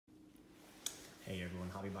Hey everyone,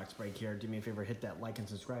 Hobby Box Break here. Do me a favor, hit that like and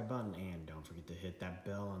subscribe button, and don't forget to hit that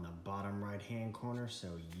bell on the bottom right hand corner so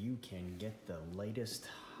you can get the latest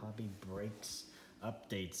Hobby Breaks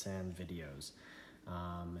updates and videos.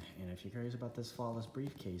 And if you're curious about this flawless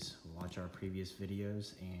briefcase, watch our previous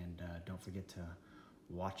videos, and don't forget to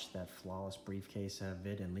watch that flawless briefcase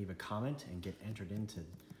vid and leave a comment and get entered into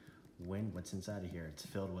win what's inside of here. It's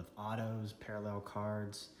filled with autos, parallel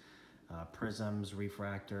cards, prisms,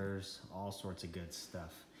 refractors, all sorts of good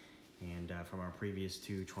stuff. And from our previous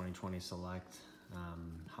two 2020 Select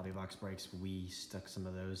Hobby Box Breaks, we stuck some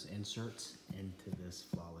of those inserts into this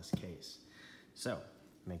flawless case. So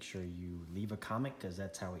make sure you leave a comment, because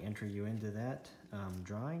that's how we enter you into that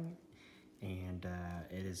drawing. And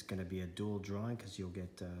it is going to be a dual drawing, because you'll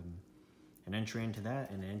get an entry into that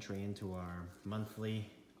and an entry into our monthly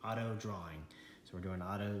auto drawing. So we're doing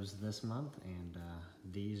autos this month, and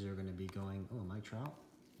these are going to be going, oh, Mike Trout,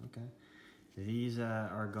 okay. These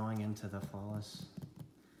are going into the flawless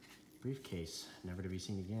briefcase, never to be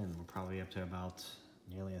seen again. We're probably up to about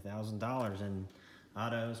nearly $1,000 in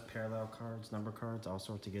autos, parallel cards, number cards, all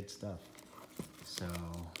sorts of good stuff. So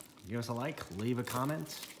give us a like, leave a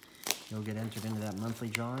comment. You'll get entered into that monthly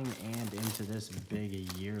drawing and into this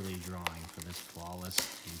big yearly drawing for this flawless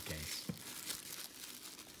briefcase.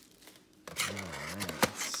 Alright,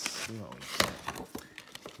 let's see what we get.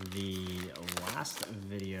 The last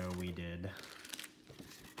video we did,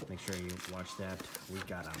 make sure you watch that, we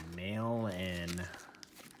got a mail-in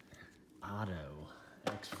auto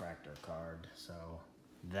X-Fractor card, so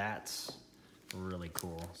that's really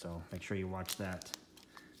cool. So make sure you watch that.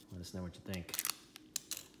 Let us know what you think.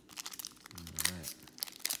 Alright.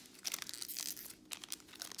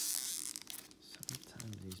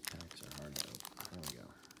 Sometimes these packs are hard to open. There we go.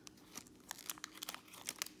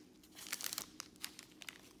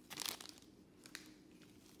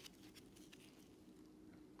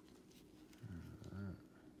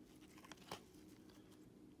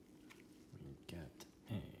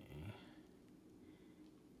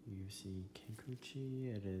 UC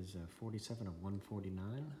Kikuchi, it is 47 of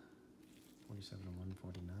 149. 47 of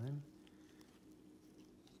 149.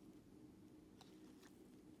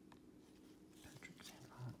 Patrick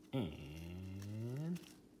Sandoval. And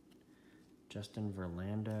Justin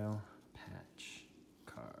Verlando patch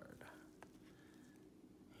card.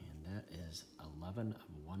 And that is 11 of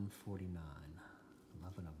 149.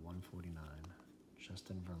 11 of 149.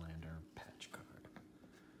 Justin Verlander patch card.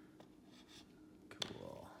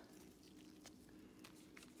 Cool.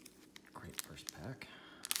 Great first pack.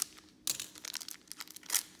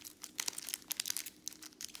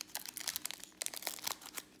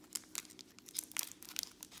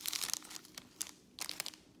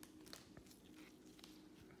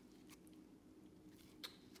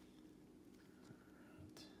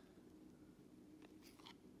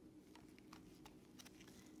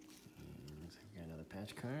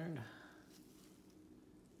 Patch card.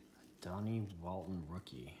 Donnie Walton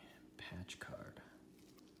rookie patch card.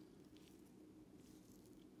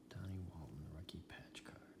 Donnie Walton rookie patch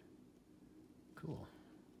card. Cool.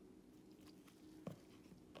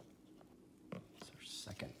 It's our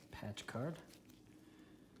second patch card.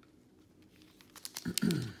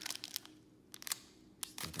 Still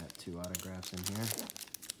got two autographs in here.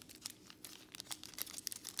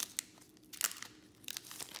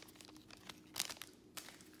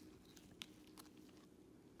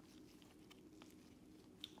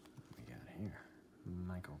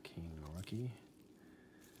 Michael King rookie.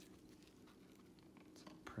 It's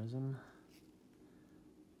a prism.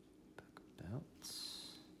 Book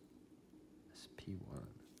belts. SP1.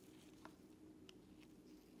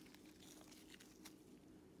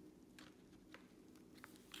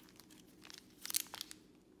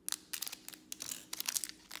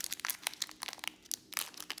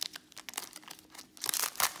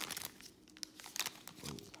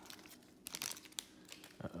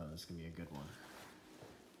 Uh-oh, this is gonna be a good one.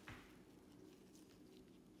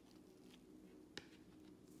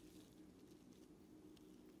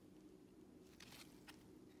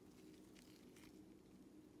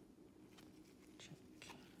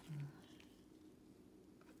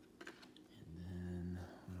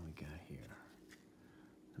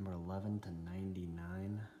 Number 11 to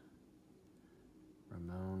 99,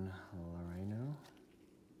 Ramon Laureano.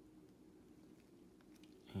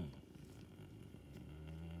 And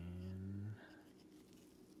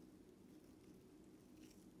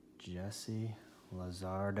Jesse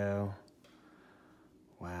Lazardo.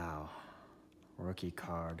 Wow. Rookie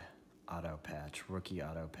card, auto patch, rookie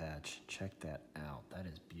auto patch. Check that out. That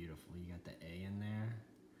is beautiful. You got the A in there.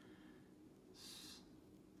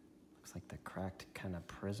 Looks like the cracked kind of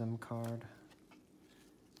prism card.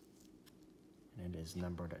 And it is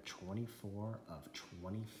numbered at 24 of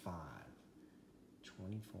 25.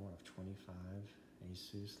 24 of 25,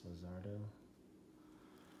 Jesus Luzardo.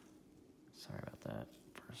 Sorry about that,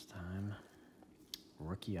 first time.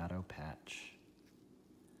 Rookie auto patch.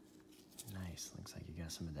 Nice, looks like you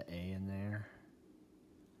got some of the A in there.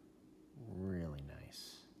 Really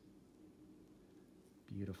nice.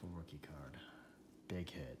 Beautiful rookie card. Big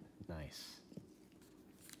hit, nice.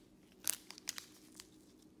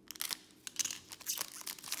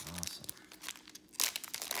 Awesome.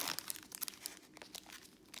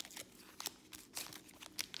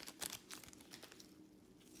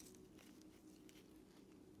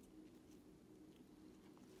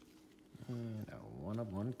 And a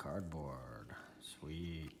 1-of-1 cardboard.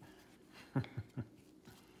 Sweet.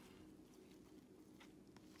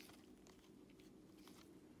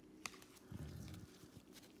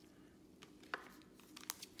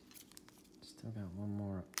 Still got one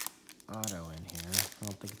more auto in here. I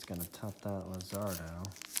don't think it's going to top that Luzardo.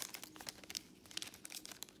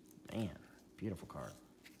 Man, beautiful card.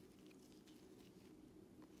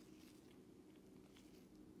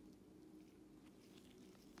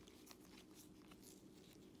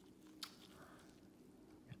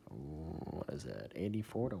 What is that?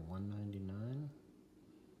 84 to 199.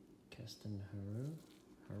 Keston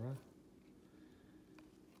Hara.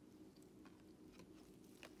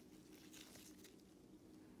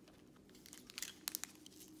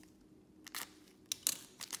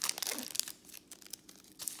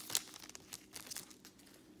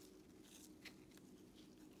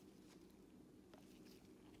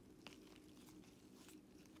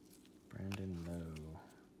 Brandon Lowe.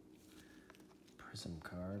 Prism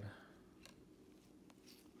card.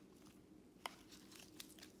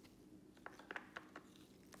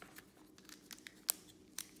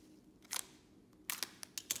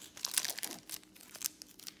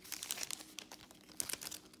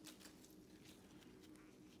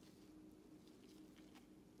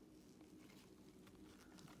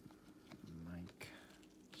 Mike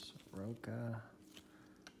Soroka.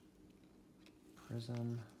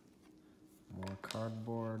 Prism. More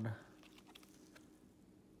cardboard.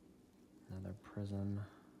 Another Prism.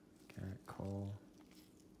 Garrett Cole.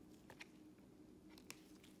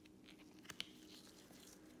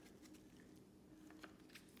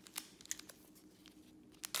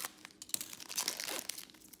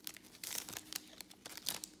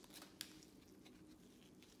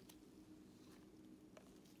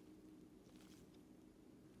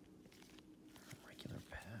 Regular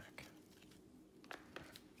pack.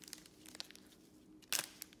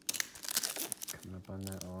 Coming up on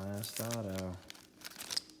that last auto.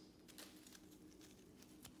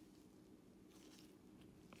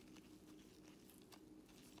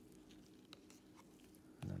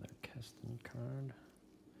 Another Keston card.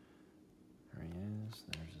 There he is.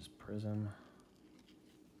 There's his Prism.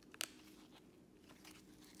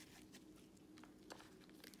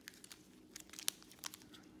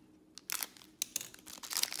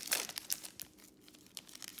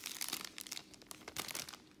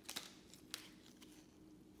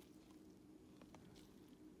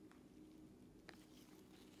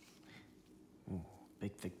 Ooh,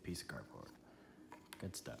 big thick piece of cardboard.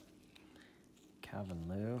 Good stuff. Calvin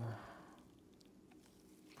Liu.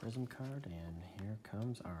 Prism card, and here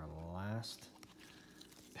comes our last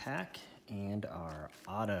pack and our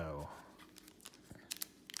auto.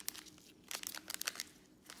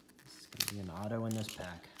 This is going to be an auto in this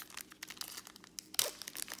pack.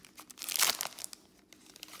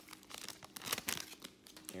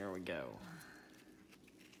 Here we go.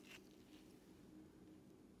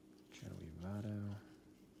 Joey Votto.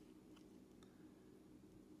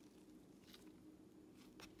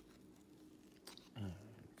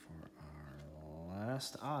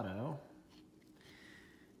 Last auto.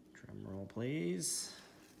 Drum roll, please.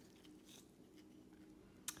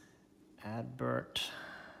 Adbert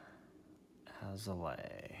Hazole.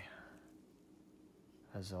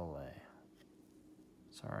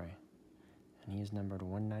 Sorry. And he's numbered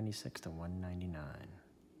 196 to 199.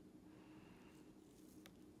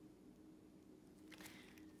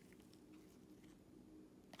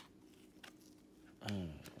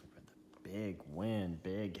 And big win,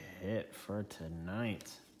 big hit for tonight.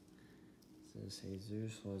 This is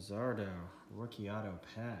Jesus Luzardo, rookie auto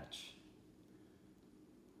patch.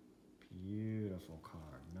 Beautiful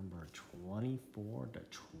card, number 24 to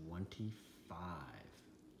 25.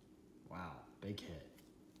 Wow, big hit.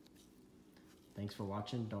 Thanks for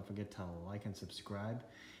watching. Don't forget to like and subscribe.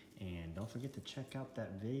 And don't forget to check out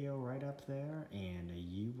that video right up there. And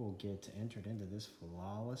you will get entered into this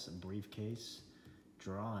flawless briefcase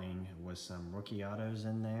drawing with some rookie autos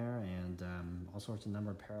in there and all sorts of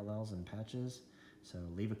number parallels and patches. So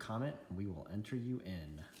leave a comment and we will enter you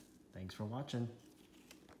in. Thanks for watching.